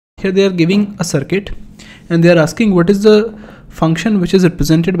Here they are giving a circuit and they are asking what is the function which is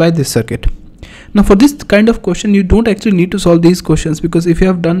represented by this circuit. Now for this kind of question you don't actually need to solve these questions, because if you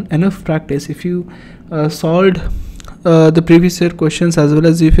have done enough practice, if you solved the previous year questions as well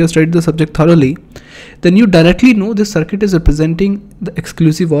as if you have studied the subject thoroughly, then you directly know this circuit is representing the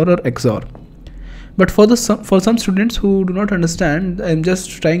exclusive OR or XOR. But for some students who do not understand, I'm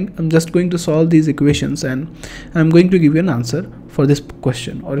just going to solve these equations and I'm going to give you an answer for this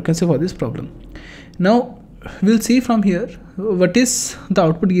question, or you can say for this problem. Now we'll see from here what is the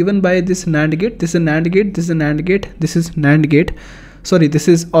output given by this NAND gate. This is a NAND gate, this is a NAND gate, this is NAND gate. Sorry, this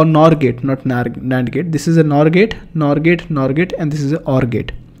is a NOR gate, not NAND gate. This is a NOR gate, NOR gate, NOR gate, and this is a OR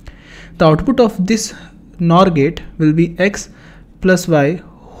gate. The output of this NOR gate will be X plus Y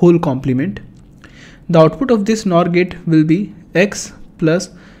whole complement. The output of this NOR gate will be X plus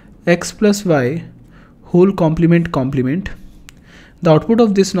Y whole complement complement. The output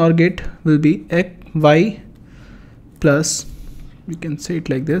of this NOR gate will be Y plus, we can say it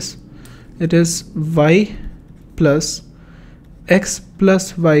like this, it is Y plus X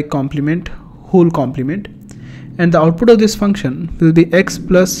plus Y complement whole complement, and the output of this function will be X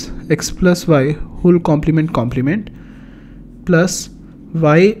plus Y whole complement complement plus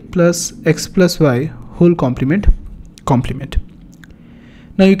Y plus X plus Y whole complement complement.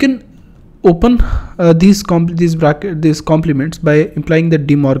 Now you can open these complements by applying the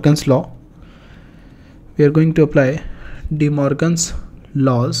De Morgan's law. We are going to apply De Morgan's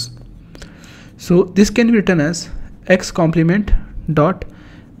laws. So this can be written as X complement dot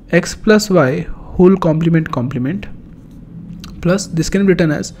X plus Y whole complement complement plus this can be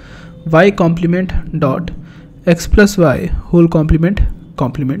written as Y complement dot X plus Y whole complement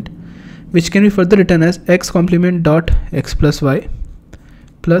complement, which can be further written as X complement dot X plus Y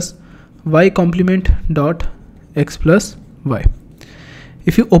plus Y complement dot X plus Y.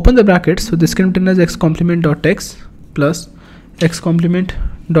 If you open the brackets, so this can be written as X complement dot X plus X complement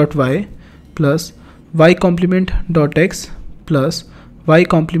dot Y plus Y complement dot X plus Y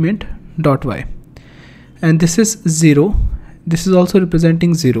complement dot Y, and this is 0. This is also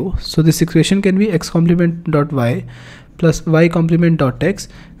representing 0. So this equation can be X complement dot Y plus Y complement dot X,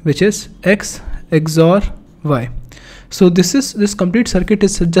 which is X XOR Y. So this complete circuit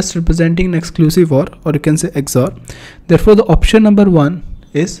is just representing an exclusive OR, or you can say XOR. Therefore the option number 1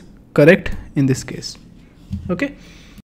 is correct in this case. Okay.